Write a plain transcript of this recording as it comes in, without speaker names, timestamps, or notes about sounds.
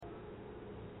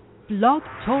Blog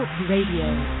Talk Radio.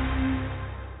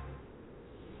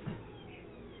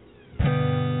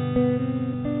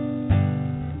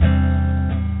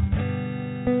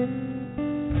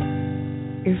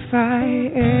 If I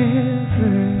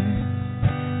ever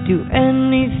do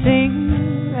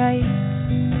anything right,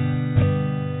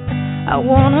 I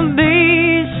wanna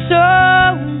be so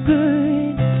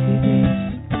good to this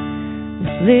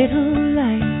little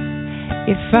life.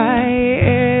 If I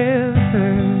ever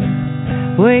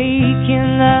wake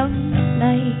in the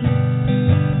night,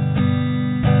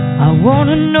 I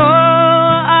wanna know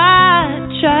I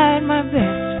tried my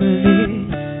best for this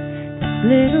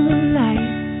little life.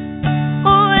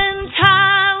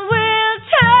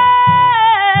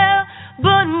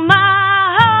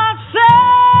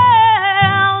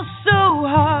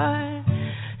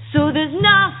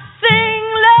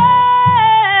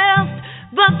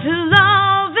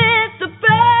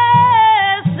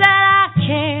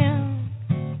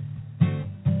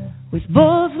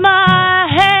 Both my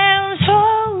hands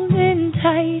holding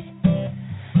tight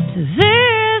to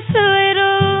this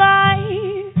little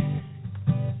life.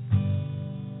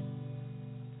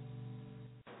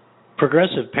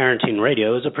 Progressive Parenting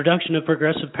Radio is a production of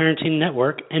Progressive Parenting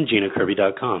Network and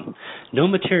GinaKirby.com. No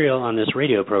material on this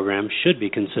radio program should be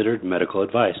considered medical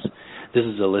advice. This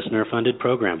is a listener-funded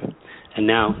program. And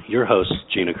now, your host,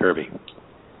 Gina Kirby.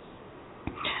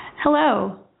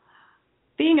 Hello.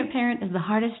 Being a parent is the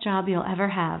hardest job you'll ever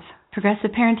have.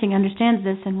 Progressive Parenting understands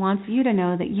this and wants you to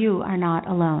know that you are not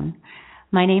alone.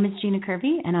 My name is Gina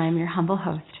Kirby, and I am your humble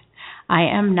host. I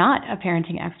am not a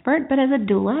parenting expert, but as a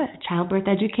doula, a childbirth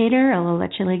educator, a La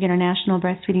Leche League International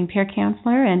breastfeeding peer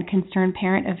counselor, and concerned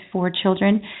parent of 4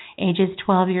 children, ages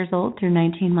 12 years old through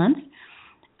 19 months,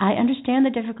 I understand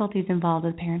the difficulties involved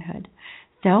with parenthood.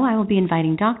 So I will be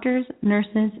inviting doctors,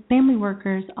 nurses, family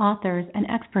workers, authors, and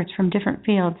experts from different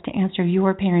fields to answer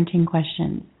your parenting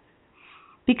questions.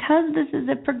 Because this is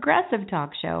a progressive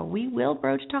talk show, we will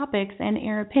broach topics and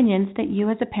air opinions that you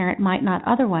as a parent might not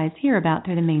otherwise hear about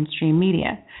through the mainstream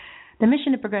media. The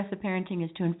mission of progressive parenting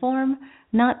is to inform,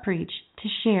 not preach, to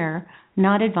share,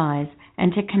 not advise,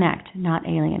 and to connect, not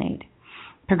alienate.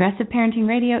 Progressive Parenting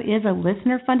Radio is a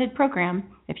listener-funded program.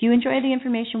 If you enjoy the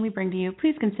information we bring to you,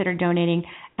 please consider donating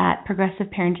at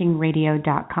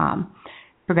progressiveparentingradio.com.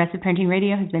 Progressive Parenting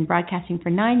Radio has been broadcasting for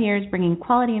 9 years, bringing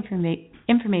quality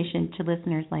information to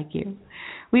listeners like you.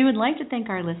 We would like to thank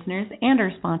our listeners and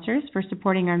our sponsors for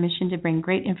supporting our mission to bring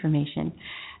great information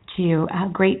to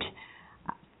great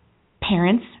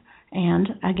parents and,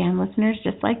 again, listeners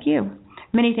just like you.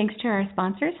 Many thanks to our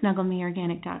sponsors,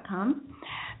 SnuggleMeOrganic.com,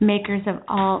 makers of the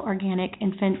All Organic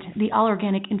Infant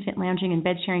Lounging and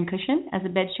Bed Sharing Cushion. As a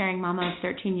bed sharing mama of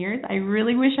 13 years, I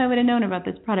really wish I would have known about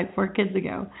this product 4 kids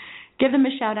ago. Give them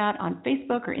a shout out on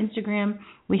Facebook or Instagram.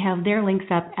 We have their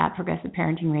links up at Progressive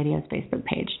Parenting Radio's Facebook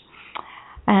page.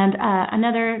 And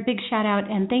another big shout out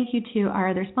and thank you to our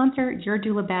other sponsor,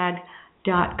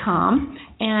 YourDoulaBag.com,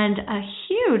 and a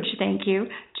huge thank you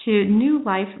to New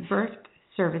Life Birth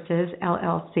Services,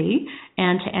 LLC,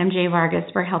 and to MJ Vargas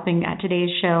for helping today's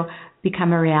show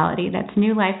become a reality. That's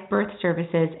New Life Birth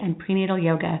Services and Prenatal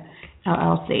Yoga,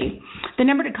 LLC. The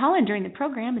number to call in during the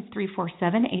program is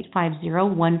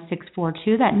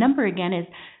 347-850-1642. That number again is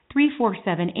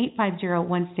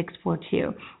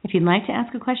 347-850-1642. If you'd like to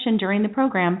ask a question during the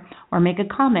program or make a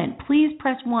comment, please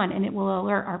press 1 and it will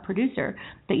alert our producer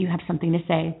that you have something to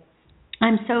say.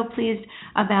 I'm so pleased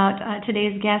about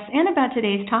today's guest and about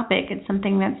today's topic. It's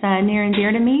something that's near and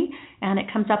dear to me, and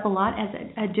it comes up a lot as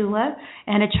a doula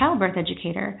and a childbirth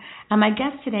educator. My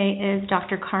guest today is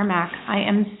Dr. Carmack. I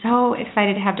am so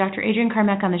excited to have Dr. Adrienne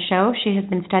Carmack on the show. She has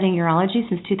been studying urology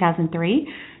since 2003.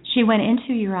 She went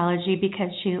into urology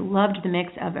because she loved the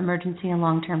mix of emergency and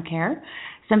long-term care.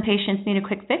 Some patients need a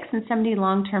quick fix, and some need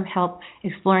long-term help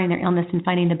exploring their illness and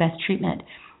finding the best treatment.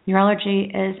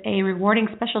 Urology is a rewarding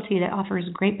specialty that offers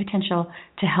great potential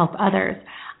to help others.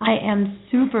 I am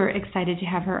super excited to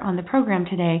have her on the program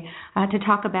today to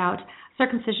talk about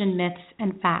circumcision myths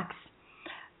and facts.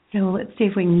 So let's see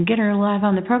if we can get her live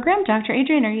on the program. Dr.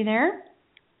 Adrienne, are you there?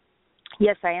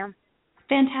 Yes, I am.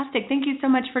 Fantastic. Thank you so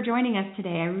much for joining us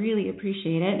today. I really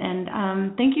appreciate it.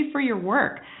 And thank you for your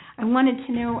work. I wanted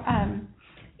to know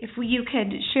if you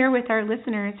could share with our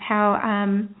listeners how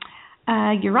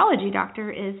a urology doctor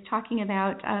is talking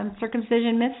about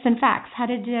circumcision myths and facts. How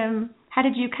did you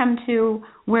come to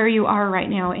where you are right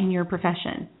now in your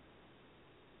profession?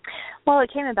 Well,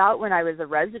 it came about when I was a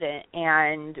resident,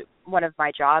 and one of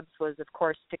my jobs was, of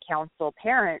course, to counsel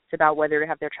parents about whether to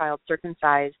have their child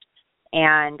circumcised.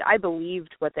 And I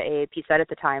believed what the AAP said at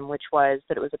the time, which was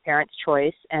that it was a parent's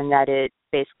choice and that it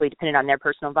basically depended on their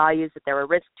personal values, that there were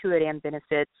risks to it and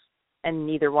benefits, and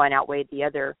neither one outweighed the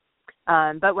other.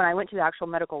 But when I went to the actual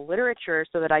medical literature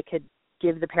so that I could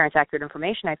give the parents accurate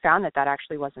information, I found that that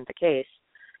actually wasn't the case.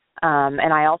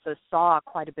 And I also saw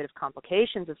quite a bit of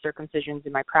complications of circumcisions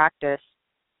in my practice,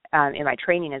 in my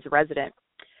training as a resident.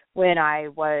 When I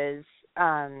was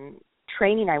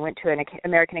training, I went to an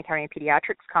American Academy of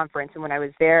Pediatrics conference, and when I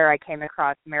was there, I came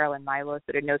across Marilyn Milos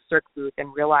at a No Circ booth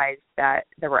and realized that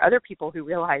there were other people who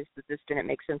realized that this didn't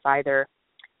make sense either,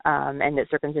 and that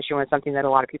circumcision was something that a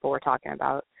lot of people were talking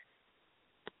about.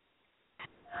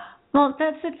 Well,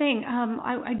 that's the thing.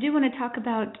 I do want to talk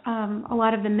about a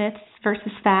lot of the myths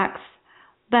versus facts,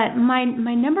 but my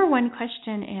number one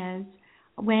question is,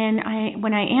 when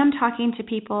I am talking to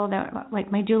people that, like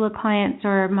my doula clients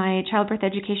or my childbirth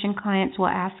education clients, will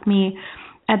ask me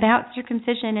about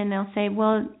circumcision, and they'll say,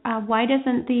 well, why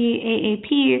doesn't the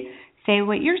AAP say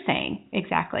what you're saying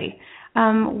exactly?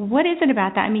 What is it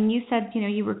about that? I mean, you said,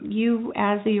 you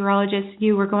as a urologist,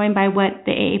 you were going by what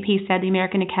the AAP said, the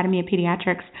American Academy of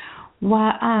Pediatrics.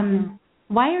 Why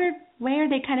are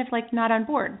they kind of like not on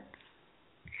board?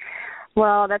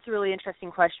 Well, that's a really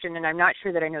interesting question, and I'm not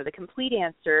sure that I know the complete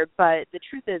answer, but the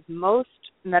truth is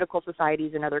most medical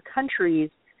societies in other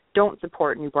countries don't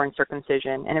support newborn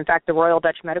circumcision. And in fact, the Royal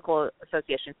Dutch Medical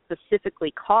Association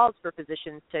specifically calls for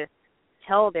physicians to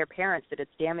tell their parents that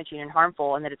it's damaging and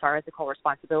harmful and that it's our ethical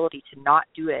responsibility to not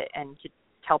do it, and to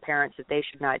tell parents that they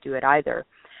should not do it either.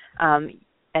 And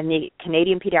the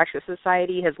Canadian Pediatric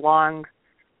Society has long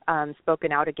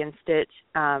spoken out against it,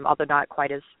 although not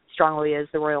quite as strongly as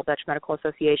the Royal Dutch Medical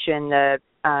Association. The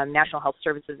National Health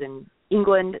Services in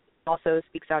England also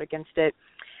speaks out against it.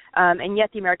 And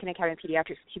yet the American Academy of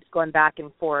Pediatrics keeps going back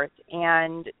and forth.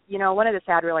 And, one of the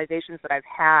sad realizations that I've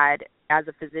had as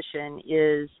a physician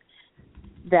is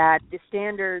that the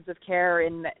standards of care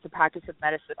in the practice of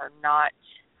medicine are not,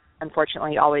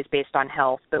 unfortunately, always based on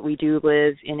health, but we do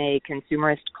live in a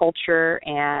consumerist culture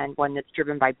and one that's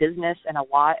driven by business, and a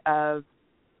lot of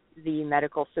the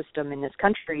medical system in this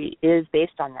country is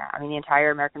based on that. I mean, the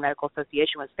entire American Medical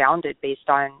Association was founded based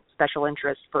on special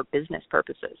interests for business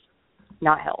purposes,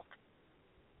 not health.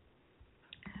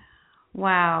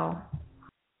 Wow.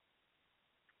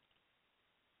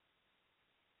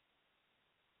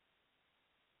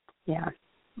 Yeah.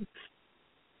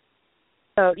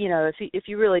 So, if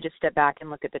you really just step back and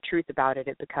look at the truth about it,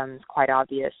 it becomes quite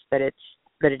obvious that it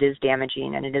is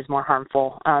damaging and it is more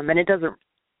harmful. And it doesn't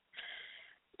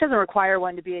require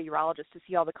one to be a urologist to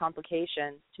see all the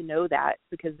complications to know that,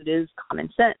 because it is common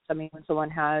sense. I mean, when someone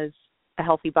has a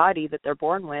healthy body that they're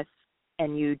born with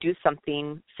and you do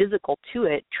something physical to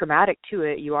it, traumatic to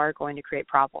it, you are going to create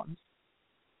problems.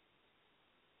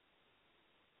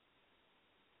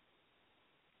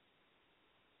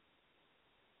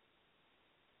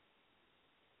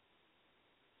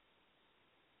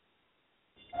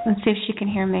 Let's see if she can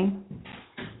hear me.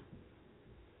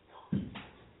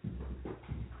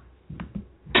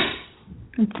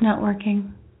 It's not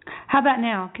working. How about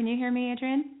now? Can you hear me,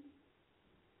 Adrienne?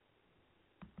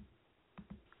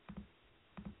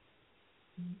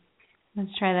 Let's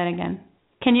try that again.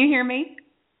 Can you hear me?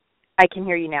 I can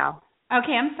hear you now.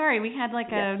 Okay, I'm sorry. We had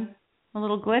a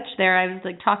little glitch there. I was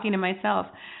talking to myself.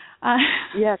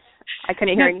 Yes, I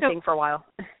couldn't hear anything for a while.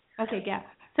 Okay, yeah.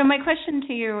 So my question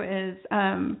to you is,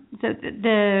 did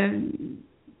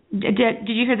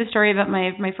you hear the story about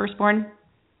my firstborn?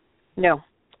 No.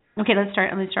 Okay,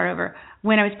 let me start over.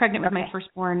 When I was pregnant with my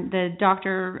firstborn, the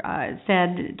doctor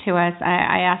said to us,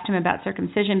 I asked him about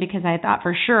circumcision because I thought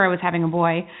for sure I was having a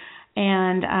boy,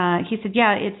 and he said,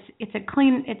 yeah, it's a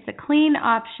clean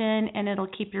option and it'll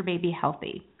keep your baby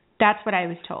healthy. That's what I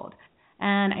was told.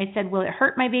 And I said, will it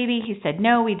hurt my baby? He said,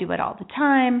 no, we do it all the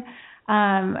time.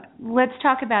 Let's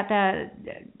talk about the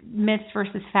myths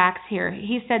versus facts here.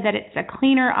 He said that it's a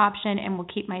cleaner option and will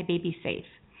keep my baby safe.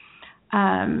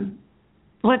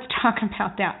 Let's talk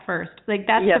about that first. That's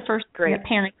the first thing that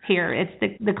parents hear. It's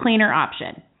the cleaner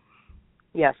option.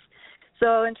 Yes.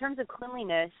 So in terms of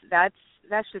cleanliness, that's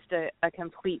just a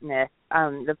complete myth.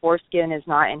 The foreskin is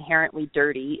not inherently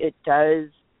dirty. It does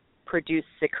produce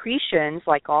secretions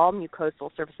like all mucosal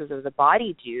surfaces of the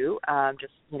body do.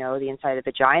 The inside of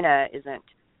the vagina isn't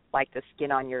like the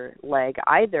skin on your leg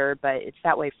either, but it's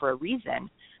that way for a reason.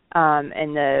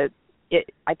 I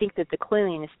think that the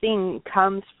cleanliness thing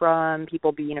comes from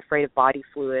people being afraid of body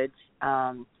fluids,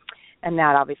 and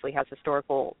that obviously has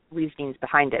historical reasonings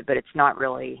behind it, but it's not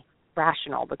really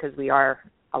rational because we are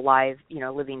alive,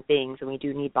 living things, and we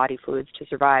do need body fluids to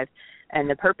survive. And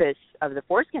the purpose of the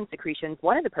foreskin secretions,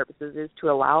 one of the purposes is to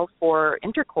allow for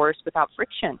intercourse without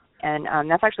friction. And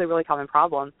that's actually a really common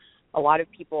problem. A lot of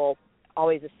people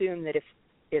always assume that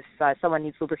if someone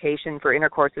needs lubrication for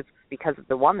intercourse, it's because of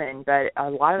the woman, but a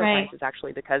lot of the times it's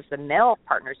actually because the male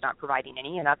partner's not providing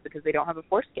any, and that's because they don't have a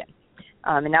foreskin.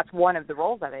 And that's one of the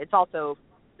roles of it. It's also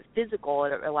physical.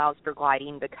 It allows for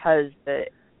gliding because the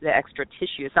extra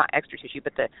tissue, it's not extra tissue,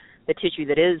 but the tissue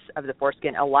that is of the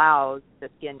foreskin allows the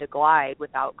skin to glide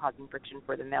without causing friction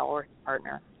for the male or his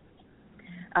partner.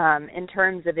 In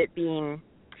terms of it being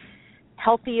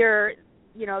healthier,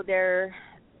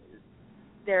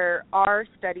 there are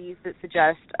studies that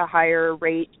suggest a higher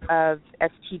rate of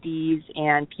STDs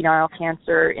and penile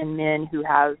cancer in men who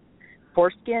have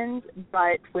foreskins,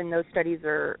 but when those studies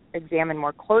are examined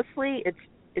more closely,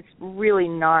 it's really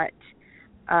not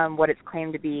what it's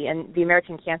claimed to be. And the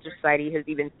American Cancer Society has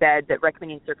even said that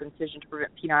recommending circumcision to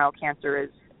prevent penile cancer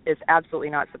is absolutely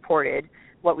not supported.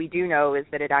 What we do know is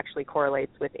that it actually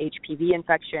correlates with HPV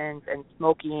infections and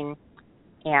smoking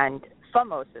and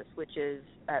phimosis, which is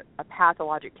a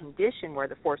pathologic condition where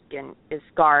the foreskin is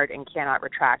scarred and cannot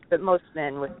retract. But most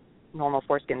men with normal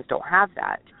foreskins don't have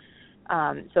that.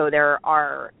 So there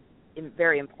are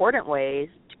very important ways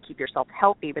to keep yourself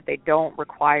healthy, but they don't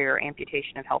require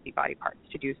amputation of healthy body parts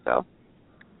to do so.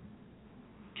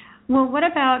 Well, what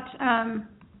about,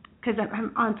 because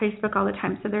I'm on Facebook all the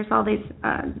time, so there's all these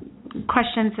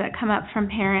questions that come up from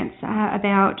parents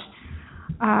about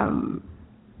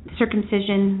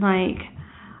circumcision, like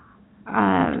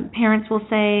parents will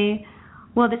say,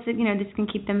 well, this can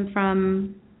keep them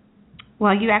from,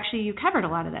 well, you covered a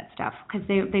lot of that stuff, because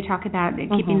they talk about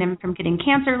keeping them from getting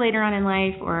cancer later on in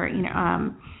life, or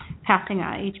passing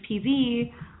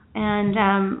HPV. And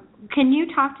can you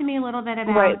talk to me a little bit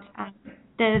about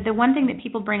the one thing that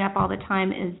people bring up all the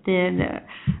time is the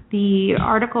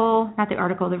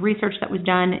research that was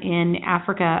done in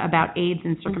Africa about AIDS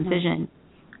and circumcision.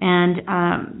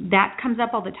 And that comes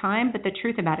up all the time, but the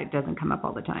truth about it doesn't come up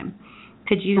all the time.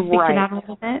 Could you speak to that a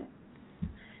little bit?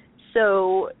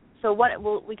 So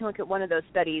we can look at one of those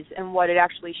studies, and what it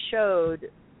actually showed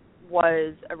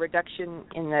was a reduction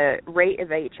in the rate of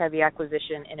HIV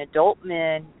acquisition in adult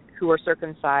men who were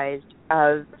circumcised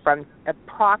from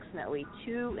approximately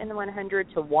 2 in 100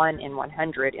 to 1 in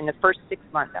 100 in the first 6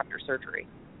 months after surgery.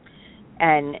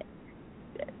 And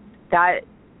that,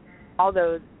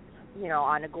 although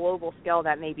on a global scale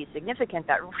that may be significant,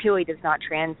 that really does not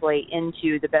translate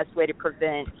into the best way to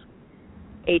prevent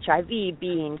HIV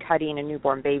being cutting a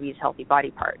newborn baby's healthy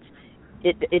body parts.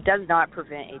 It does not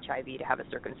prevent HIV to have a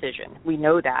circumcision. We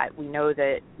know that. We know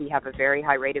that we have a very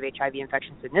high rate of HIV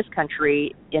infections in this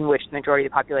country, in which the majority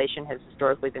of the population has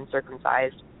historically been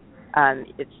circumcised.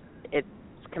 It's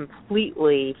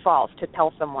completely false to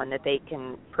tell someone that they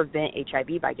can prevent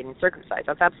HIV by getting circumcised.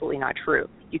 That's absolutely not true.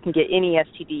 You can get any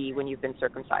STD when you've been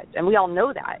circumcised, and we all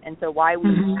know that. And so why we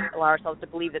allow ourselves to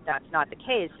believe that that's not the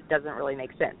case, it doesn't really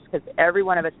make sense, because every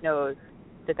one of us knows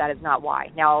that is not why.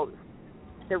 Now,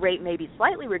 the rate may be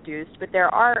slightly reduced, but there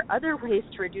are other ways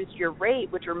to reduce your rate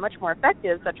which are much more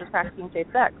effective, such as practicing safe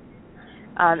sex.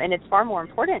 And it's far more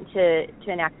important to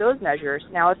enact those measures.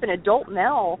 Now, if an adult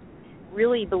male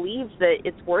really believes that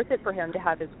it's worth it for him to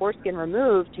have his foreskin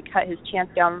removed to cut his chance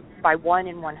down by 1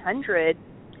 in 100,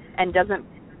 and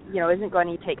isn't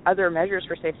going to take other measures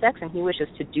for safe sex, and he wishes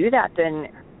to do that, then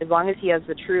as long as he has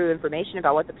the true information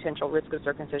about what the potential risks of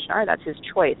circumcision are, that's his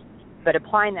choice. But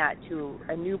applying that to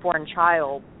a newborn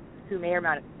child who may or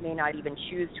may not even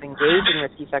choose to engage in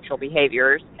risky sexual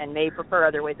behaviors and may prefer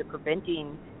other ways of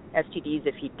preventing STDs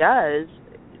if he does,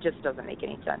 it just doesn't make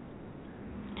any sense.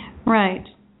 Right.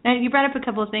 And you brought up a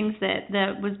couple of things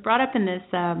that was brought up in this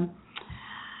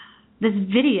this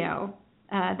video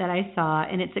that I saw,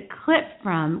 and it's a clip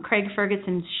from Craig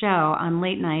Ferguson's show on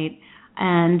late night,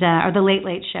 or the Late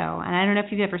Late Show. And I don't know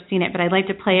if you've ever seen it, but I'd like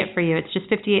to play it for you. It's just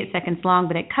 58 seconds long,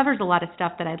 but it covers a lot of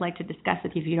stuff that I'd like to discuss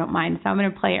with you if you don't mind. So I'm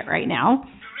going to play it right now.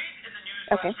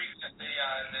 Okay.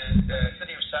 The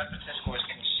city of San Francisco is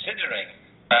considering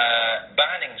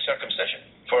banning circumcision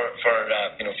for.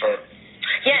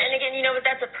 Yeah, and again, but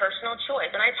that's a personal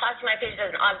choice. And I talk to my patients as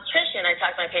an obstetrician. I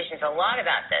talk to my patients a lot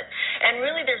about this. And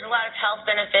really, there's a lot of health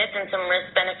benefits and some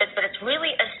risk benefits, but it's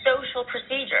really a social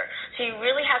procedure. So you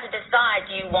really have to decide: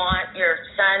 do you want your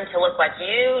son to look like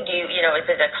you? Do you, is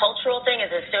it a cultural thing?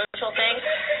 Is it a social thing?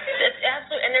 It's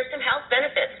absolutely, and there's some health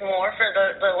benefits more for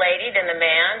the lady than the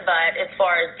man. But as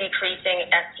far as decreasing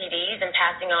STDs and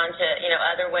passing on to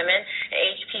other women,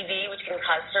 HPV, which can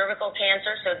cause cervical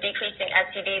cancer, so decreasing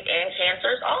STDs and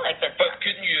cancers, all that good stuff. But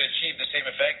couldn't you achieve the same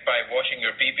effect by washing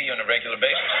your pee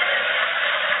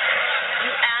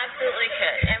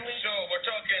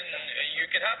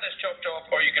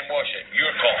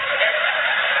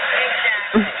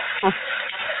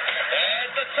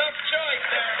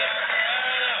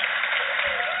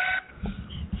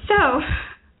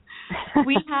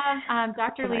We have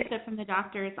Dr. Lisa from the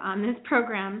Doctors on this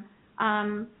program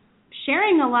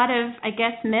sharing a lot of, I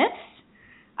guess, myths,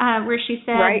 where she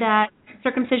said that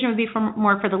circumcision would be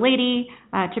more for the lady,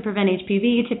 to prevent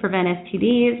HPV, to prevent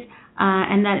STDs,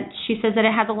 and that she says that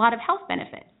it has a lot of health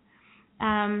benefits.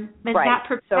 Is that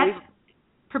that's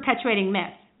perpetuating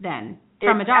myths then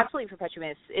from a doctor? Absolutely perpetuating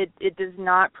myths. It does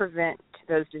not prevent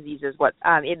those diseases.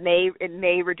 It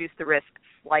may reduce the risk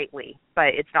slightly,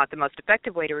 but it's not the most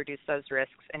effective way to reduce those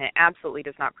risks, and it absolutely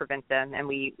does not prevent them. And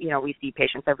we see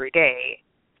patients every day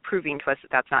proving to us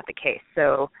that that's not the case.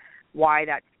 So why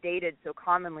that's stated so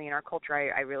commonly in our culture,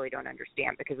 I really don't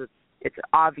understand, because it's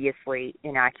obviously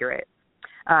inaccurate.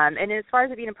 And as far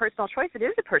as it being a personal choice, it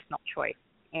is a personal choice.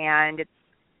 And it's,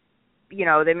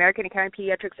 the American Academy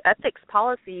of Pediatrics ethics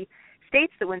policy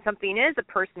states that when something is a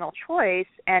personal choice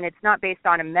and it's not based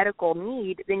on a medical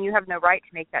need, then you have no right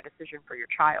to make that decision for your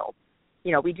child.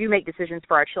 We do make decisions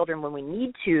for our children when we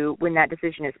need to, when that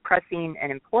decision is pressing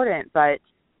and important, but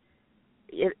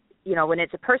when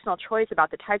it's a personal choice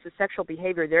about the types of sexual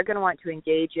behavior they're going to want to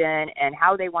engage in and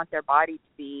how they want their body to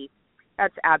be,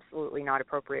 that's absolutely not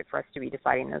appropriate for us to be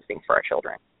deciding those things for our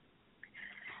children.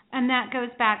 And that goes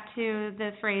back to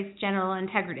the phrase genital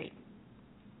integrity.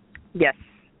 Yes.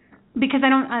 Because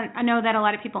I know that a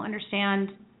lot of people understand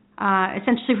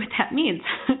essentially what that means.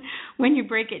 When you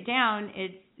break it down,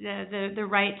 it's the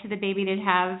right to the baby to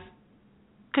have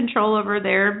control over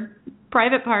their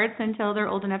private parts until they're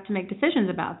old enough to make decisions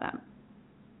about them.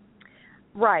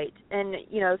 Right. And,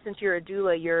 since you're a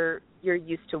doula, you're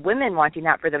used to women wanting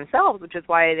that for themselves, which is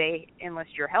why they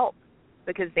enlist your help,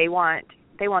 because they want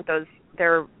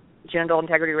their genital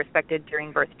integrity respected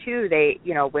during birth too.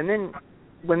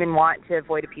 Women want to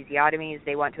avoid episiotomies.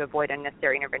 They want to avoid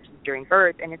unnecessary interventions during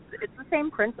birth, and it's the same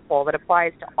principle that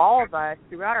applies to all of us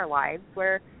throughout our lives,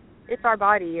 where it's our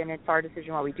body and it's our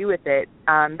decision what we do with it.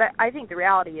 But I think the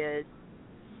reality is,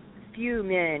 few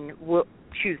men will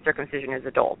choose circumcision as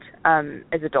adults.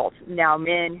 Now,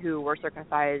 men who were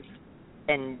circumcised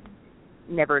and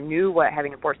never knew what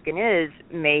having a foreskin is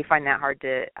may find that hard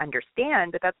to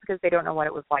understand, but that's because they don't know what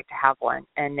it was like to have one,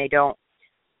 and they don't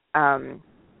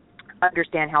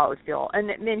understand how it would feel. And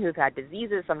men who've had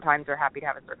diseases sometimes are happy to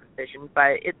have a circumcision,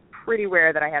 but it's pretty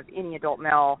rare that I have any adult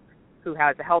male who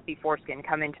has a healthy foreskin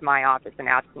come into my office and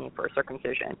ask me for a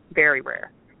circumcision. Very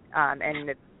rare. And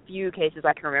the few cases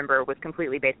I can remember was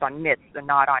completely based on myths and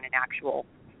not on an actual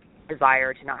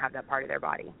desire to not have that part of their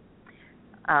body.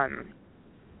 Go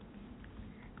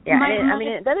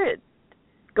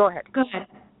ahead. Go ahead.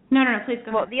 No, please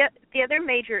go ahead. Well, the other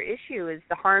major issue is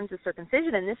the harms of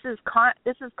circumcision, and this is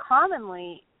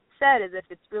commonly said as if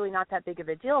it's really not that big of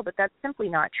a deal, but that's simply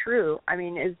not true.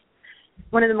 Is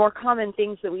one of the more common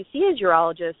things that we see as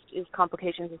urologists is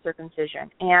complications of circumcision,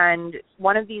 and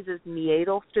one of these is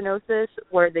meatal stenosis,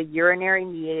 where the urinary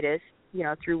meatus,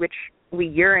 through which we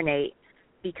urinate,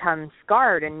 becomes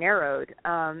scarred and narrowed.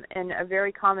 And a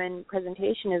very common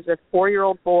presentation is a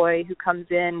 4-year-old boy who comes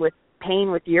in with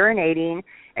pain with urinating,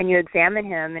 and you examine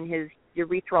him and his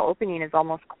urethral opening is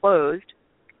almost closed,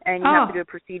 and you have to do a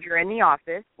procedure in the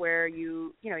office where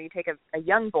you take a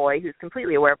young boy who's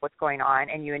completely aware of what's going on,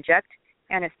 and you inject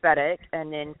anesthetic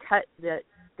and then cut the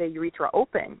urethra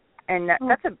open. And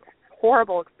that's a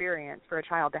horrible experience for a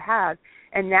child to have,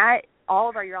 and that all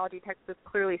of our urology textbooks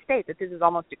clearly state that this is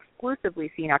almost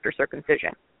exclusively seen after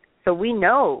circumcision. So we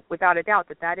know without a doubt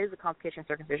that is a complication of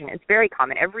circumcision. It's very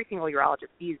common. Every single urologist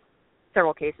sees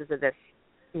several cases of this,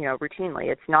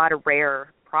 routinely. It's not a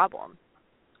rare problem.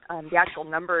 The actual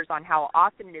numbers on how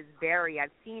often it is vary. I've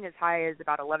seen as high as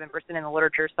about 11% in the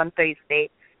literature. Some studies say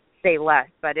less,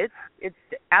 but it's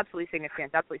absolutely significant.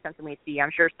 It's absolutely something we see.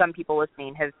 I'm sure some people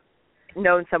listening have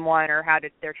known someone or had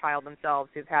their child themselves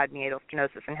who've had meatal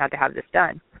stenosis and had to have this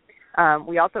done.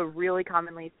 We also really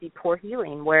commonly see poor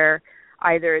healing, where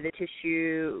either the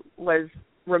tissue was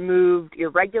removed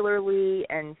irregularly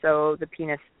and so the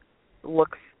penis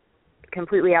looks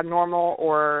completely abnormal,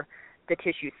 or the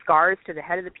tissue scars to the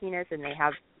head of the penis and they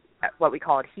have what we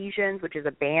call adhesions, which is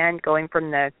a band going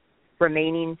from the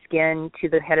remaining skin to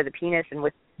the head of the penis, and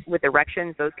with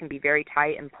erections, those can be very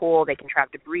tight and pull. They can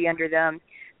trap debris under them.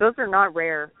 Those are not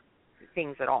rare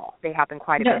things at all. They happen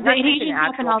quite a bit. The adhesions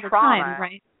happen all the time,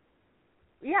 right?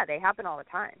 Yeah, they happen all the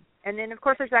time. And then, of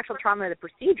course, there's actual trauma of the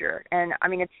procedure. And,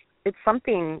 it's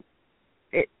something,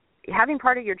 having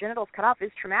part of your genitals cut off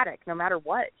is traumatic, no matter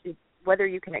what. Whether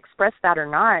you can express that or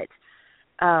not,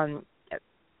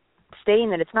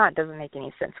 stating that it's not doesn't make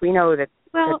any sense. We know that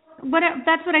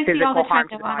that's what I see all the time. Physical harm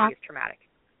to the body is traumatic.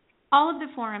 All of the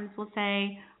forums will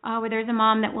say, where there's a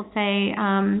mom that will say,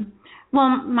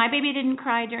 Well, my baby didn't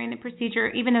cry during the procedure,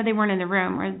 even though they weren't in the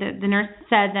room. Or the nurse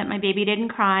said that my baby didn't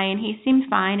cry, and he seemed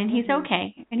fine, and he's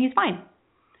okay, and he's fine.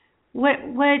 What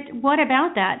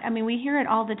about that? I mean, we hear it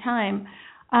all the time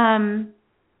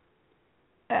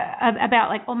about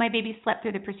like, oh, my baby slept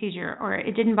through the procedure, or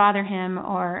it didn't bother him,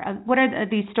 or what are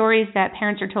these stories that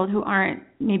parents are told who aren't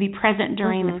maybe present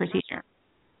during the procedure?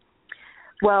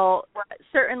 Well,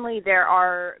 certainly there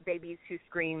are babies who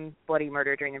scream bloody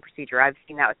murder during the procedure. I've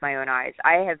seen that with my own eyes.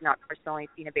 I have not personally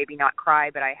seen a baby not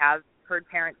cry, but I have heard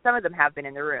parents, some of them have been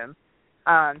in the room.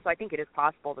 So I think it is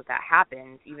possible that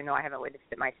happens, even though I haven't witnessed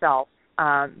it myself.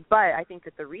 But I think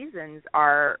that the reasons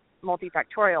are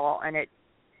multifactorial, and it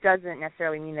doesn't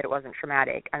necessarily mean that it wasn't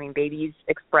traumatic. I mean, babies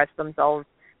express themselves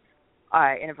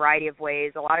in a variety of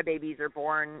ways. A lot of babies are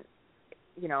born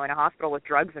in a hospital with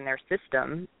drugs in their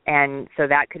system, and so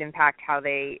that could impact how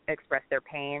they express their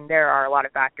pain. There are a lot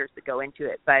of factors that go into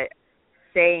it, but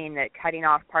saying that cutting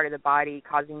off part of the body,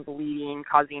 causing bleeding,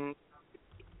 causing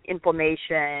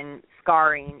inflammation,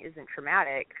 scarring isn't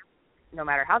traumatic, no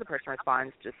matter how the person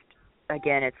responds, just,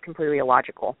 again, it's completely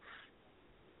illogical.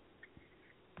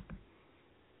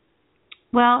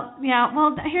 Well, yeah,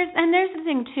 there's the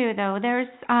thing, too, though. There's,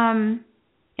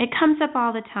 it comes up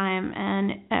all the time,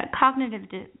 and cognitive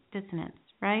dissonance,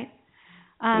 right?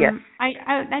 Yes.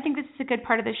 I think this is a good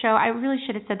part of the show. I really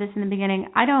should have said this in the beginning.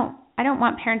 I don't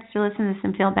want parents to listen to this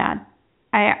and feel bad.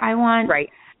 I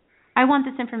want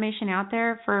this information out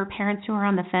there for parents who are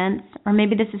on the fence, or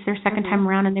maybe this is their second time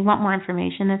around and they want more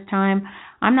information this time.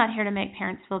 I'm not here to make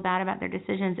parents feel bad about their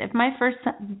decisions. If my first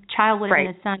child would have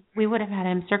been a son, we would have had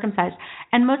him circumcised.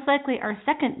 And most likely our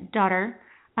second daughter,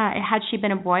 had she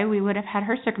been a boy, we would have had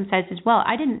her circumcised as well.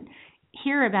 I didn't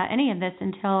hear about any of this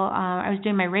until I was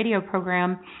doing my radio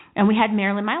program, and we had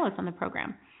Marilyn Milos on the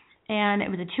program. And it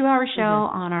was a 2-hour show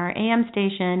on our AM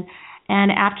station.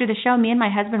 And after the show, me and my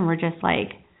husband were just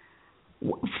like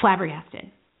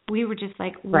flabbergasted. We were just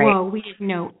like, whoa, we didn't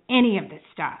know any of this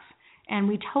stuff. And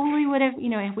we totally would have,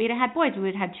 if we had boys, we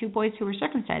would have had 2 boys who were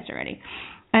circumcised already.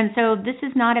 And so this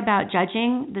is not about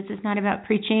judging. This is not about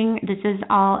preaching. This is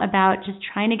all about just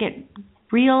trying to get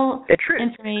real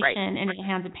information into the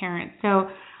hands of parents. So,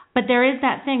 but there is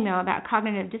that thing, though, about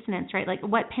cognitive dissonance, right? Like,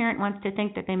 what parent wants to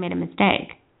think that they made a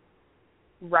mistake?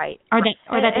 Right. Or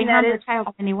that they harmed their child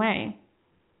in any way.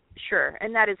 Sure,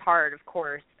 and that is hard, of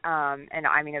course. And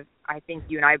I mean, I think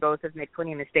you and I both have made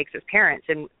plenty of mistakes as parents,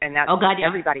 and that's what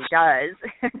everybody does.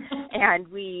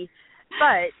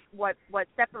 But what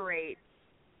separates,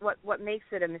 what makes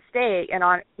it a mistake, and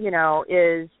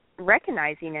is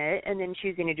recognizing it and then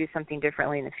choosing to do something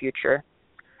differently in the future.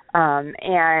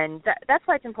 And that's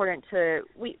why it's important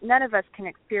none of us can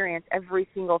experience every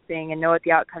single thing and know what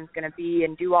the outcome is going to be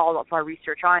and do all of our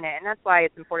research on it. And that's why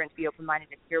it's important to be open-minded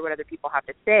and hear what other people have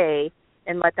to say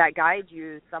and let that guide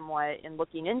you somewhat in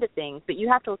looking into things. But you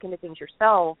have to look into things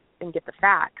yourself and get the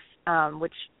facts,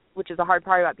 which is a hard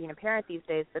part about being a parent these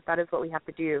days, but that is what we have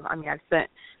to do. I mean, I've spent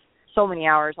so many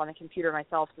hours on the computer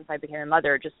myself since I became a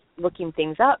mother just looking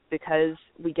things up because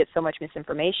we get so much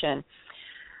misinformation.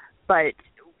 But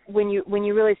when you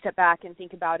really step back and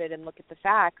think about it and look at the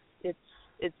facts,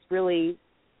 it's really,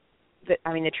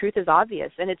 the truth is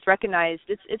obvious and it's recognized.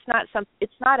 It's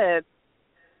not a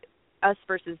us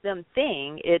versus them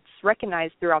thing. It's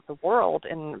recognized throughout the world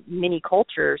in many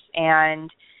cultures, and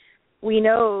we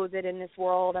know that in this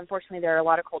world, unfortunately, there are a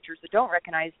lot of cultures that don't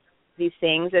recognize these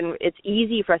things, and it's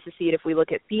easy for us to see it if we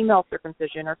look at female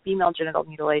circumcision or female genital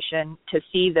mutilation to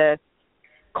see the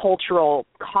cultural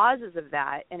causes of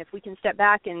that. And if we can step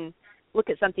back and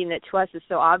look at something that to us is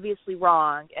so obviously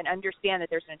wrong and understand that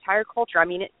there's an entire culture. I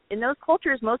mean, in those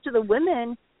cultures, most of the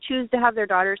women choose to have their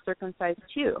daughters circumcised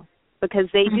too because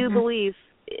they do believe,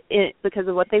 because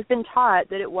of what they've been taught,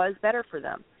 that it was better for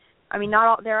them. I mean, not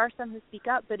all, there are some who speak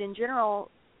up, but in general,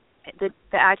 the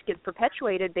act gets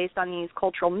perpetuated based on these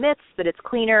cultural myths that it's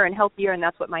cleaner and healthier, and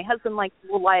that's what my husband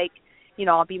will like.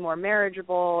 I'll be more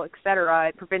marriageable, et cetera.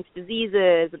 It prevents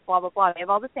diseases, blah, blah, blah. They have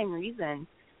all the same reasons.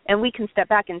 And we can step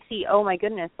back and see, oh, my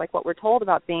goodness, like what we're told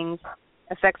about things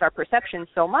affects our perception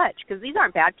so much, because these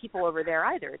aren't bad people over there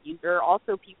either. These are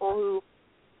also people who,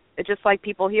 just like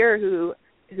people here who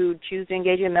choose to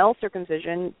engage in male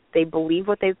circumcision, they believe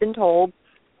what they've been told,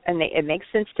 and it makes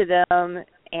sense to them.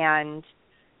 And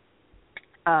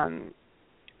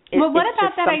what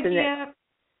about that idea?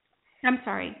 I'm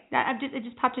sorry. It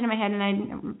just popped into my head, and I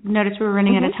noticed we were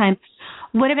running out of time.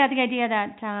 What about the idea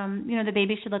that the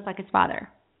baby should look like its father?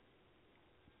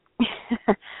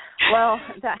 Well,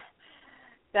 that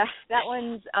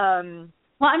one's.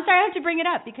 Well, I'm sorry I have to bring it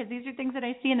up because these are things that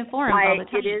I see in the forums all the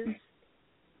time. It is.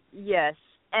 Yes,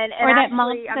 And or that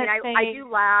actually, I do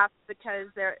laugh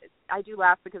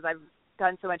because I've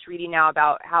done so much reading now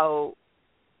about how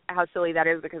silly that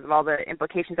is because of all the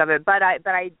implications of it. But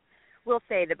I will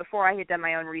say that before I had done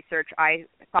my own research, I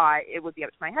thought it would be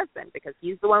up to my husband because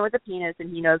he's the one with the penis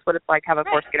and he knows what it's like to have a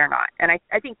foreskin or not. And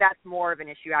I think that's more of an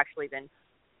issue actually than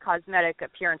cosmetic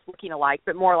appearance looking alike,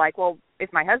 but more like, well,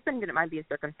 if my husband didn't mind being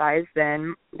circumcised,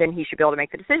 then he should be able to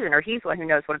make the decision, or he's the one who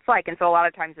knows what it's like. And so a lot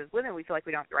of times as women, we feel like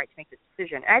we don't have the right to make the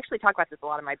decision. I actually talk about this a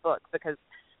lot in my book because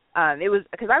it was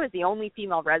because I was the only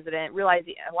female resident,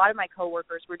 realizing a lot of my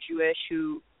coworkers were Jewish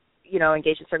who,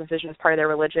 engaged in circumcision as part of their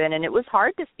religion, and it was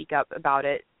hard to speak up about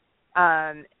it,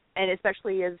 and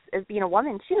especially as being a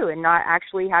woman too, and not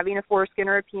actually having a foreskin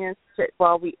or a penis.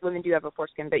 Women do have a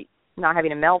foreskin, but not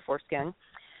having a male foreskin.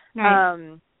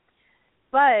 Right.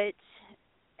 But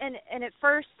at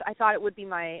first I thought it would be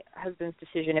my husband's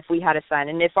decision if we had a son,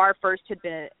 and if our first had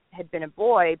been a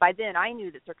boy. By then I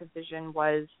knew that circumcision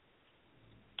was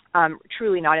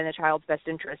truly not in the child's best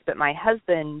interest, but my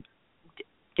husband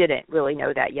didn't really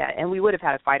know that yet, and we would have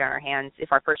had a fight on our hands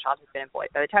if our first child had been a boy.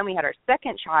 By the time we had our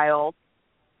second child,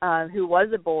 who was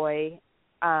a boy,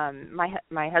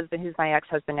 my husband, who's my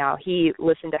ex-husband now, he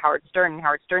listened to Howard Stern, and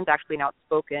Howard Stern's actually an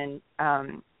outspoken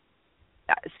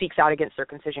speaks out against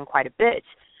circumcision quite a bit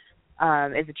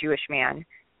as a Jewish man.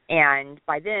 And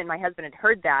by then, my husband had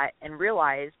heard that and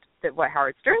realized that what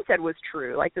Howard Stern said was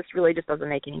true. Like, this really just doesn't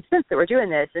make any sense that we're doing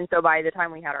this. And so by the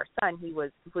time we had our son, he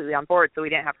was completely on board, so we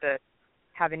didn't have to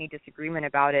have any disagreement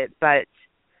about it. But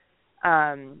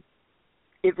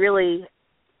it's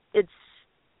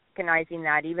recognizing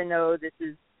that even though this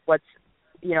is what's,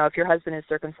 if your husband is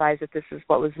circumcised, that this is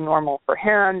what was normal for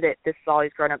him, that this is all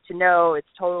he's grown up to know, it's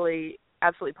totally,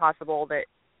 absolutely possible that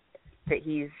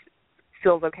he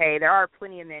feels okay. There are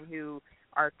plenty of men who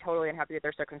are totally unhappy with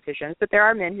their circumcisions, but there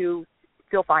are men who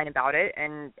feel fine about it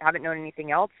and haven't known anything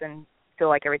else and feel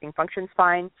like everything functions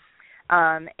fine.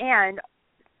 And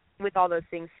with all those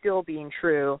things still being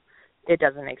true, it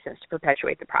doesn't make sense to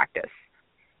perpetuate the practice.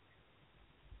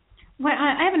 Well,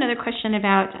 I have another question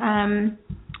about,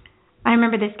 I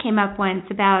remember this came up once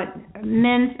about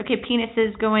men's,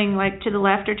 penises going like to the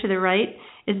left or to the right.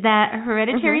 Is that a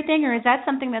hereditary thing, or is that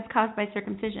something that's caused by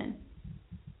circumcision?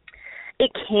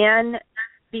 It can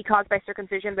be caused by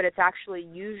circumcision, but it's actually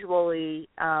usually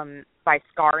by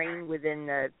scarring within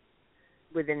the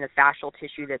fascial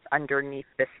tissue that's underneath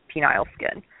this penile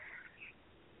skin.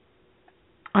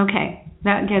 Okay,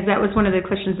 that was one of the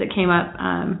questions that came up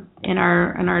in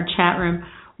our chat room.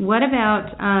 What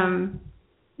about?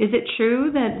 Is it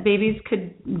true that babies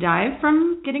could die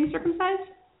from getting circumcised?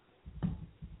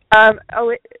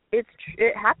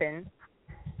 It happens.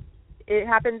 It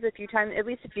happens a few times, at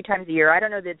least a few times a year. I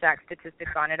don't know the exact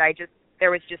statistics on it.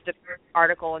 There was just an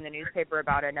article in the newspaper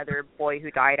about another boy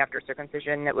who died after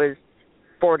circumcision that was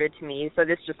forwarded to me. So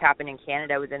this just happened in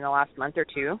Canada within the last month or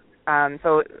two.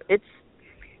 So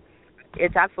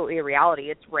it's absolutely a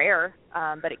reality. It's rare,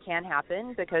 but it can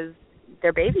happen because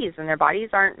they're babies and their bodies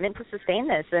aren't meant to sustain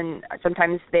this. And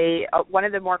sometimes one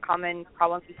of the more common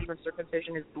problems we see from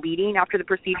circumcision is bleeding after the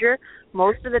procedure.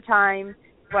 Most of the time,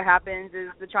 what happens is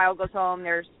the child goes home,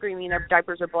 they're screaming, their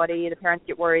diapers are bloody, the parents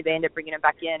get worried, they end up bringing it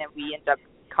back in, and we end up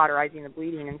cauterizing the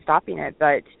bleeding and stopping it.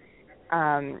 But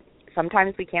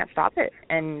sometimes we can't stop it,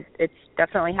 and it's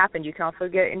definitely happened. You can also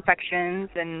get infections,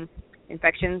 and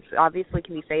infections obviously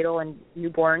can be fatal in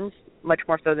newborns, much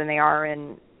more so than they are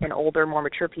in older, more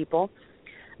mature people.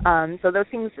 So those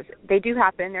things, they do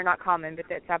happen. They're not common, but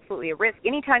it's absolutely a risk.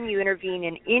 Anytime you intervene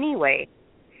in any way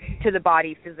to the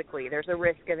body physically, there's a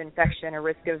risk of infection, a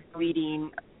risk of bleeding,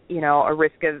 a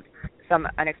risk of some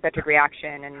unexpected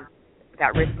reaction, and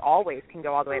that risk always can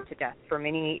go all the way up to death from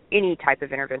any type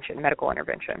of intervention, medical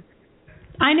intervention.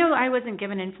 I know I wasn't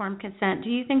given informed consent.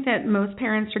 Do you think that most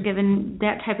parents are given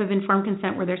that type of informed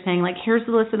consent where they're saying, like, here's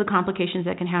the list of the complications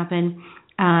that can happen,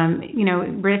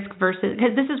 risk versus,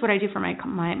 because this is what I do for my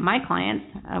clients.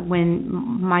 When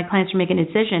my clients are making a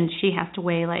decision, she has to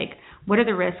weigh, like, what are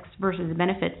the risks versus the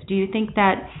benefits? Do you think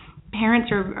that parents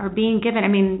are being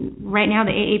given, right now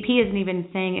the AAP isn't even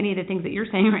saying any of the things that you're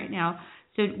saying right now.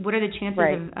 So what are the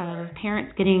chances of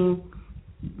parents getting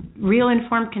real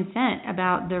informed consent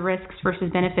about the risks versus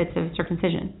benefits of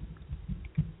circumcision?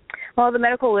 Well, the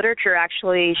medical literature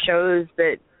actually shows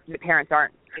that the parents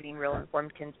aren't getting real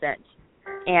informed consent.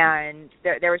 And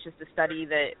there was just a study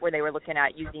where they were looking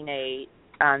at using a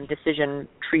decision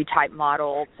tree type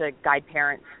model to guide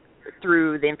parents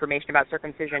through the information about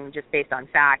circumcision just based on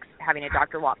facts, having a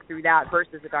doctor walk through that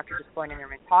versus a doctor just going in the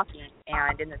room and talking.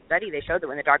 And in the study, they showed that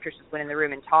when the doctors just went in the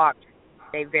room and talked,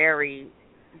 they very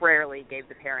rarely gave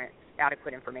the parents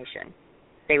adequate information.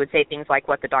 they would say things like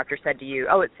what the doctor said to you,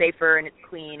 oh, it's safer and it's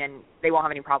clean and they won't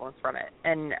have any problems from it.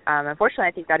 And unfortunately,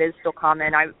 I think that is still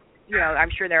common. I'm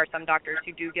sure there are some doctors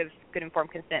who do give good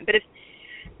informed consent, but if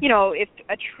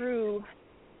a true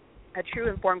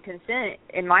informed consent,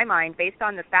 in my mind, based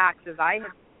on the facts as I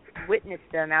have witnessed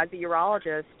them as a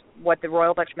urologist, what the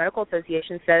Royal Dutch Medical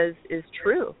Association says is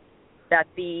true, that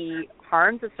the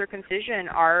harms of circumcision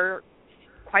are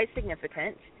quite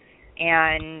significant,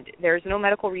 and there's no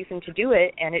medical reason to do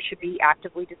it, and it should be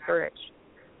actively discouraged.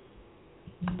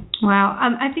 Wow.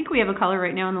 I think we have a caller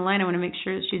right now on the line. I want to make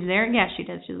sure that she's there. Yeah, she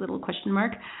does. She's a little question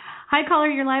mark. Hi, caller.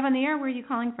 You're live on the air. Where are you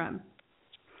calling from?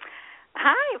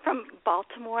 Hi, from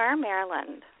Baltimore,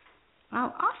 Maryland.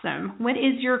 Oh, awesome. What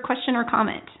is your question or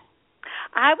comment?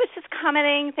 I was just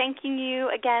commenting, thanking you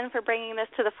again for bringing this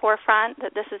to the forefront,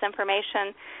 that this is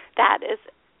information that is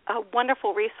a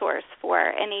wonderful resource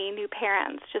for any new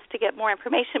parents, just to get more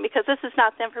information, because this is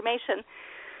not the information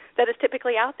that is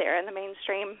typically out there in the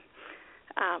mainstream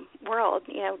world,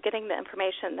 getting the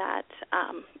information that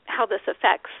how this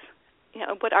affects,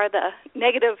 what are the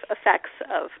negative effects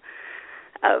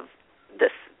of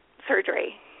this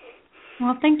surgery.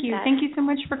 Well, thank you. Thank you so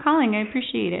much for calling. I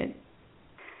appreciate it.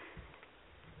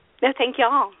 No, thank you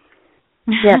all.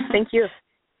 Yes, thank you.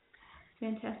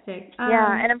 Fantastic.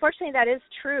 And unfortunately that is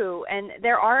true. And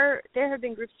there have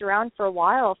been groups around for a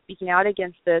while speaking out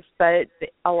against this, but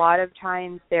a lot of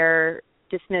times they're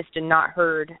dismissed and not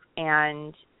heard.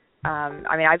 And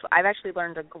I've actually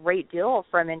learned a great deal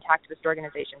from intactivist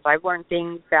organizations. I've learned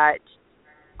things that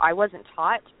I wasn't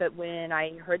taught, but when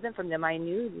I heard them from them, I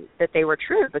knew that they were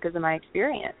true because of my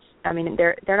experience. I mean,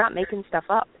 they're not making stuff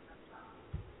up.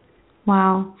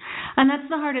 Wow. And that's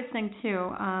the hardest thing,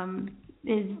 too,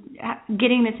 is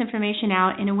getting this information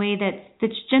out in a way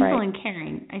that's gentle and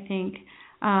caring. I think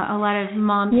a lot of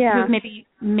moms who've maybe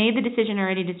made the decision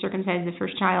already to circumcise the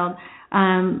first child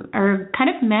are kind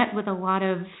of met with a lot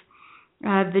of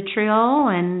vitriol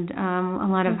and a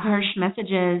lot of harsh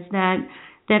messages that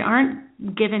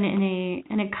aren't given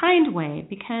in a kind way,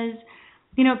 because,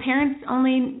 parents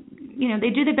only,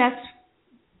 they do the best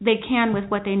they can with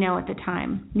what they know at the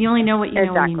time. You only know what you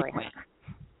know when you know it.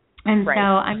 And so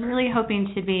I'm really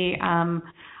hoping to be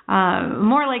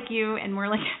more like you and more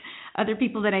like other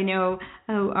people that I know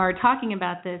who are talking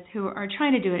about this, who are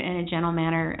trying to do it in a gentle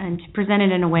manner and to present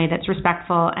it in a way that's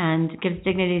respectful and gives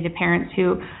dignity to parents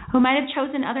who might have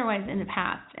chosen otherwise in the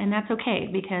past. And that's okay,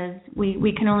 because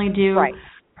we can only do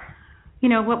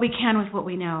what we can with what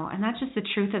we know, and that's just the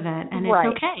truth of it, and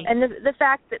it's okay. And the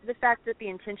fact that the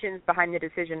intentions behind the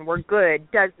decision were good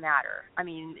does matter. I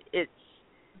mean,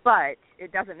 but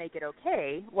it doesn't make it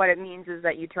okay. What it means is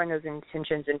that you turn those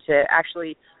intentions into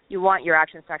you want your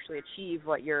actions to actually achieve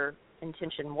what your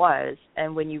intention was.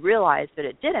 And when you realize that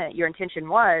it didn't, your intention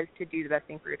was to do the best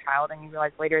thing for your child, and you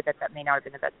realize later that may not have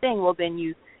been the best thing, well, then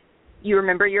you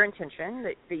remember your intention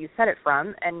that you set it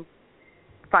from and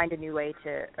find a new way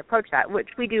to approach that, which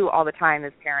we do all the time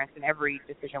as parents in every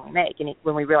decision we make. And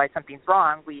when we realize something's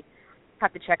wrong, we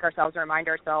have to check ourselves and remind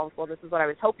ourselves, well, this is what I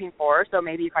was hoping for, so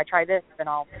maybe if I try this, then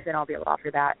I'll be able to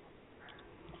offer that.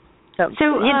 So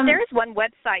there is one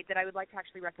website that I would like to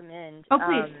actually recommend. Oh,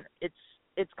 please.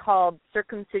 It's called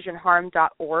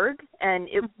circumcisionharm.org, and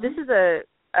this is a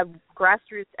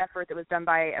grassroots effort that was done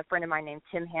by a friend of mine named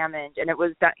Tim Hammond, and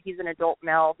he's an adult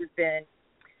male who's been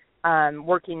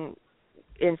working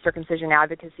in circumcision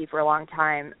advocacy for a long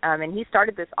time, and he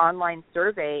started this online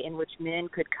survey in which men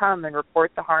could come and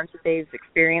report the harms that they've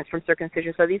experienced from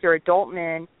circumcision. So these are adult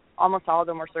men. Almost all of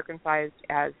them were circumcised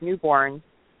as newborns.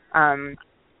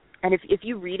 And if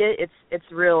you read it, it's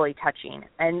really touching.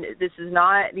 And these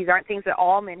aren't things that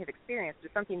all men have experienced.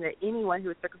 It's something that anyone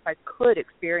who is circumcised could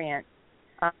experience,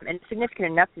 and a significant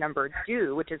enough number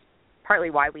do, which is partly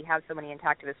why we have so many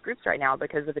intactivist groups right now,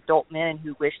 because of adult men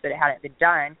who wish that it hadn't been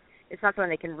done. It's not something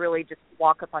they can really just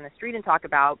walk up on the street and talk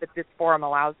about, but this forum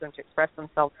allows them to express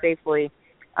themselves safely.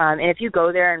 And if you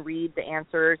go there and read the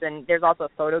answers, and there's also a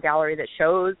photo gallery that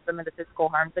shows some of the physical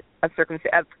harms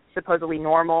of supposedly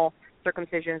normal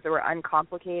circumcisions that were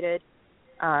uncomplicated,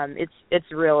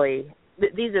 it's really,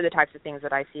 these are the types of things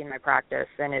that I see in my practice,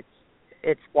 and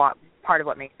it's part of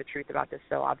what makes the truth about this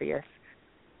so obvious.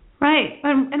 Right.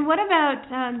 And what about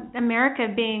America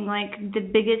being like the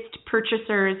biggest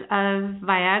purchasers of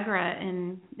Viagra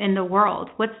in the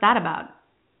world? What's that about?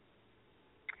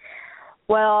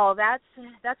 Well,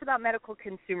 that's about medical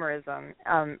consumerism,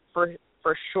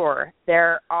 for sure.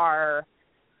 There are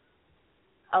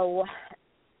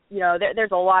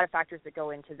there's a lot of factors that go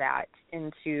into that,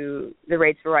 into the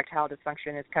rates of erectile dysfunction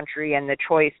in this country and the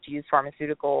choice to use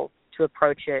pharmaceuticals to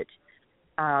approach it.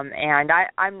 And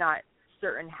I'm not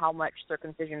certain how much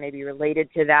circumcision may be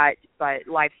related to that, but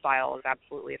lifestyle is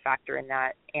absolutely a factor in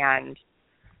that. And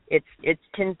it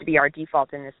tends to be our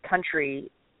default in this country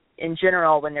in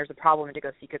general when there's a problem to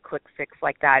go seek a quick fix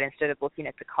like that instead of looking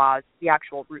at the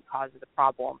actual root cause of the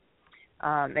problem.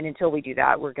 And until we do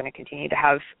that, we're going to continue to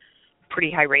have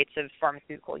pretty high rates of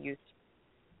pharmaceutical use.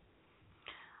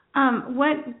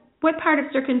 What part of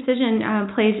circumcision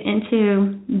plays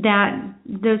into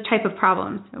those type of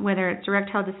problems, whether it's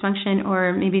erectile dysfunction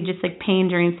or maybe just like pain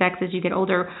during sex as you get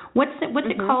older? What's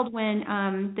it called when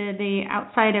the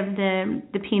outside of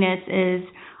the penis is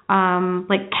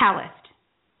like calloused?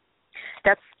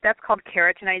 That's called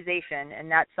keratinization, and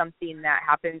that's something that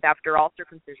happens after all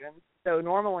circumcisions. So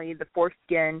normally the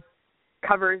foreskin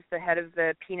covers the head of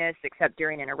the penis except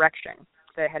during an erection.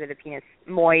 The head of the penis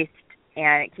moist,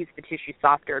 and it keeps the tissue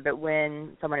softer. But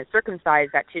when someone is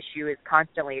circumcised, that tissue is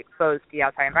constantly exposed to the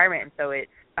outside environment, and so it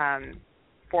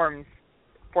forms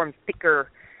a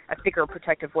thicker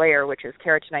protective layer, which is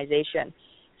keratinization.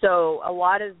 So a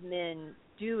lot of men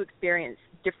do experience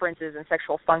differences in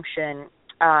sexual function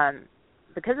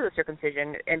because of the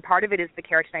circumcision, and part of it is the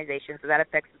keratinization, so that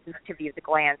affects the sensitivity of the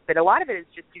glands, but a lot of it is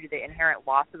just due to the inherent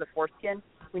loss of the foreskin.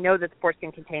 We know that the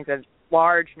foreskin contains a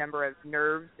large number of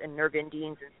nerves and nerve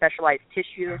endings and specialized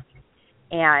tissue,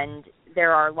 and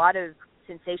there are a lot of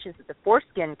sensations that the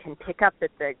foreskin can pick up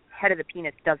that the head of the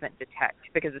penis doesn't detect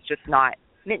because it's just not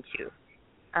meant to.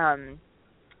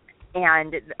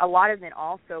 And a lot of men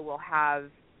also will have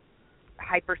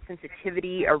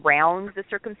hypersensitivity around the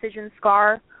circumcision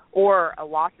scar or a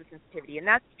loss of sensitivity, and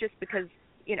that's just because,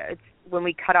 it's when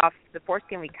we cut off the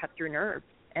foreskin, we cut through nerves,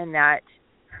 and that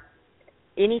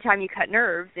anytime you cut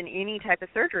nerves in any type of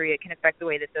surgery, it can affect the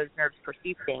way that those nerves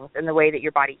perceive things, and the way that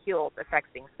your body heals affects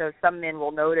things. So some men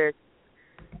will notice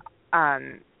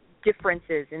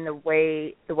differences in the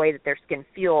way that their skin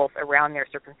feels around their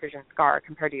circumcision scar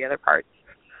compared to the other parts,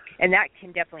 and that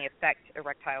can definitely affect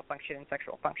erectile function and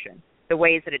sexual function. The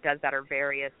ways that it does that are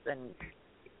various, and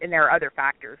there are other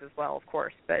factors as well, of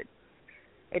course, but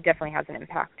it definitely has an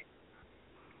impact.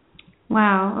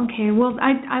 Wow. Okay. Well,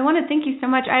 I want to thank you so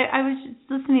much. I was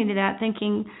just listening to that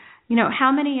thinking,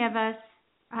 how many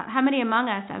among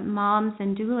us, moms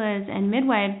and doulas and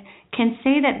midwives, can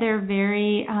say that they're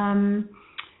very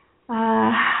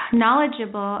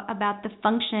knowledgeable about the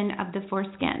function of the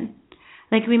foreskin.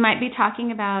 Like we might be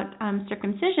talking about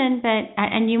circumcision,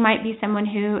 and you might be someone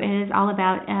who is all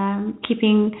about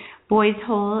keeping boys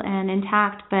whole and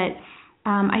intact, but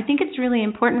I think it's really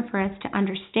important for us to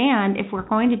understand, if we're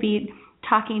going to be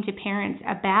talking to parents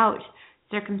about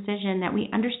circumcision, that we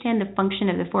understand the function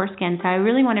of the foreskin. So I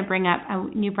really want to bring up,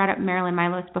 you brought up Marilyn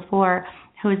Milos before,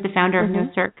 who is the founder of No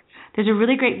Circ. There's a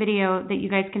really great video that you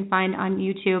guys can find on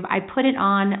YouTube. I put it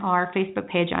on our Facebook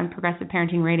page on Progressive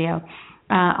Parenting Radio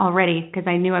already because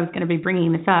I knew I was going to be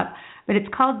bringing this up. But it's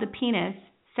called The Penis,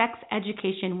 Sex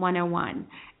Education 101.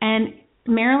 And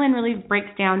Marilyn really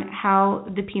breaks down how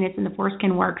the penis and the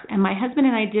foreskin works. And my husband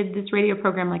and I did this radio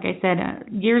program, like I said,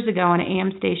 years ago on an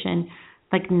AM station,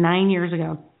 like 9 years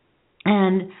ago.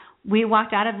 And we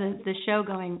walked out of the show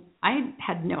going, I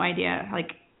had no idea. Like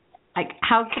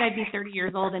how could I be 30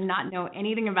 years old and not know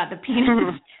anything about the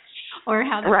penis or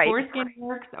how the foreskin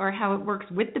works or how it works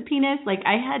with the penis? Like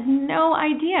I had no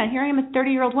idea. Here I am, a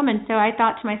 30-year-old woman. So I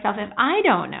thought to myself, if I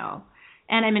don't know,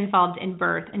 and I'm involved in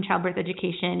birth and childbirth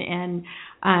education and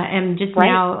am just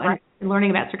now learning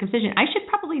about circumcision, I should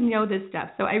probably know this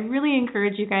stuff. So I really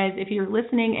encourage you guys, if you're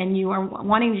listening and you are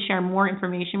wanting to share more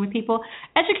information with people,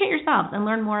 educate yourselves and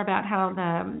learn more about how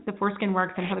the foreskin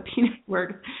works and how the penis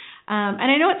works. And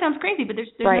I know it sounds crazy, but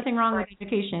there's nothing wrong with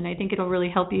education. I think it'll really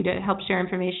help you to help share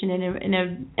information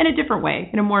in a different way,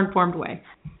 in a more informed way.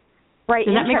 Right.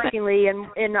 Interestingly,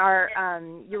 in our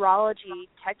urology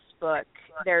textbook,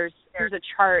 there's a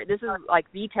chart. This is like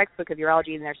the textbook of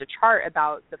urology, and there's a chart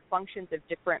about the functions of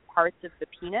different parts of the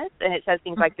penis, and it says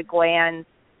things like the glands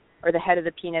or the head of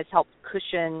the penis helps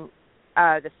cushion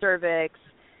the cervix,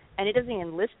 and it doesn't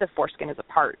even list the foreskin as a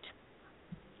part.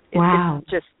 It's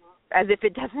just as if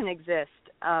it doesn't exist.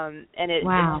 And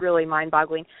it's really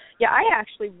mind-boggling. Yeah, I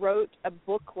actually wrote a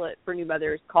booklet for new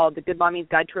mothers called The Good Mommy's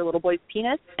Guide to Her Little Boy's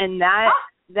Penis, and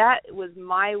that was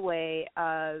my way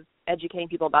of educating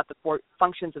people about the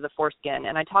functions of the foreskin,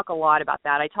 and I talk a lot about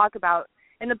that. I talk about,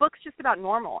 and the book's just about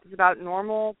normal. It's about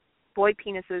normal boy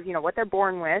penises, what they're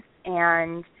born with,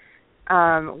 and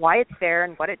why it's there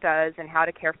and what it does and how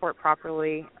to care for it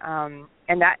properly. And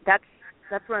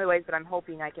that's one of the ways that I'm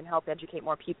hoping I can help educate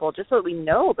more people, just so that we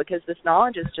know, because this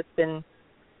knowledge has just been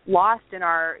lost in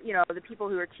our, the people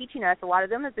who are teaching us, a lot of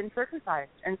them have been circumcised.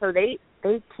 And so they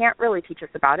they can't really teach us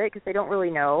about it because they don't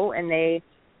really know, and they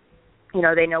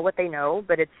know what they know,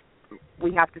 but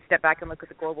we have to step back and look at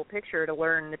the global picture to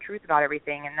learn the truth about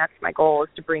everything, and that's my goal, is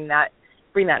to bring that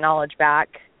knowledge back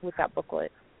with that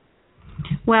booklet.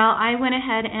 Well, I went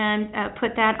ahead and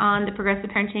put that on the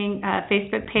Progressive Parenting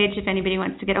Facebook page. If anybody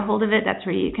wants to get a hold of it, that's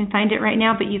where you can find it right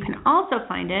now. But you can also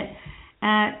find it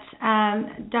at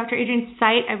Dr. Adrienne's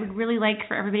site. I would really like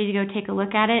for everybody to go take a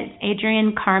look at it. It's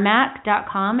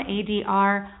AdrienneCarmack.com,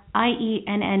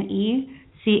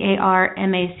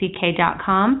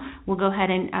 AdrienneCarmack.com. We'll go ahead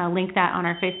and link that on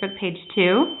our Facebook page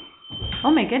too.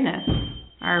 Oh my goodness,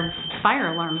 our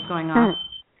fire alarm is going off.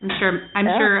 I'm sure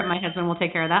my husband will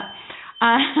take care of that.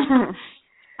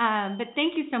 But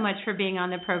thank you so much for being on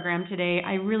the program today.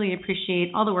 I really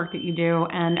appreciate all the work that you do,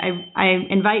 and I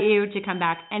invite you to come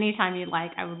back anytime you'd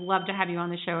like. I would love to have you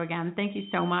on the show again. Thank you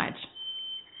so much.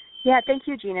 Yeah, thank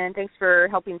you, Gina, and thanks for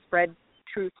helping spread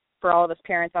truth for all of us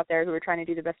parents out there who are trying to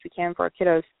do the best we can for our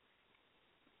kiddos.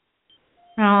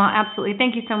 Oh, absolutely.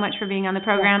 Thank you so much for being on the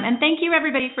program. And thank you,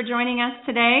 everybody, for joining us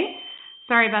today.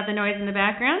 Sorry about the noise in the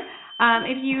background.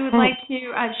 If you would like to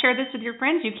share this with your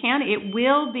friends, you can. It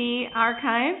will be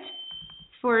archived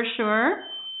for sure.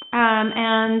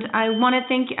 And I want to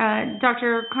thank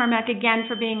Dr. Carmack again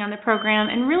for being on the program,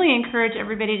 and really encourage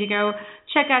everybody to go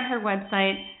check out her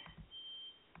website.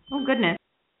 Oh, goodness.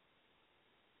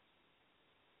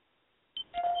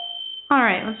 All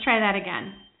right, let's try that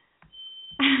again.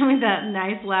 With that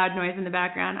nice loud noise in the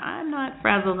background. I'm not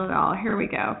frazzled at all. Here we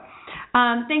go.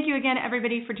 Thank you again,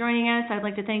 everybody, for joining us. I'd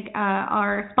like to thank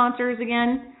our sponsors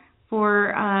again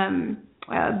for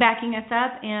backing us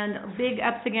up, and big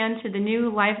ups again to the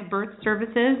New Life Birth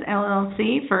Services,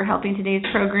 LLC, for helping today's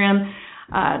program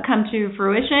come to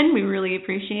fruition. We really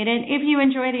appreciate it. If you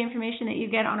enjoy the information that you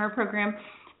get on our program,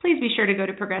 please be sure to go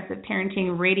to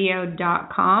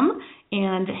progressiveparentingradio.com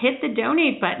and hit the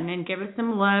donate button and give us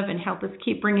some love and help us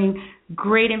keep bringing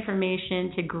great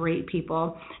information to great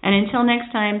people. And until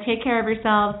next time, take care of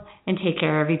yourselves and take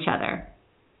care of each other.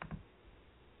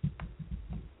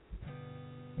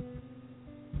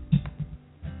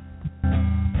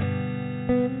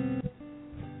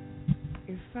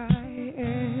 If I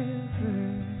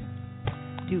ever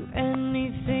do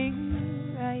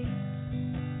anything right,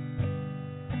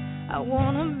 I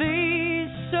wanna be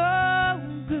so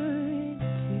good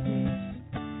to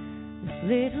this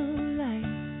little life.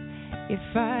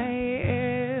 If I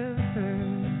ever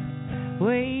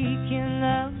wake in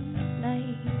the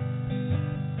night,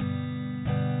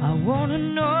 I wanna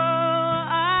know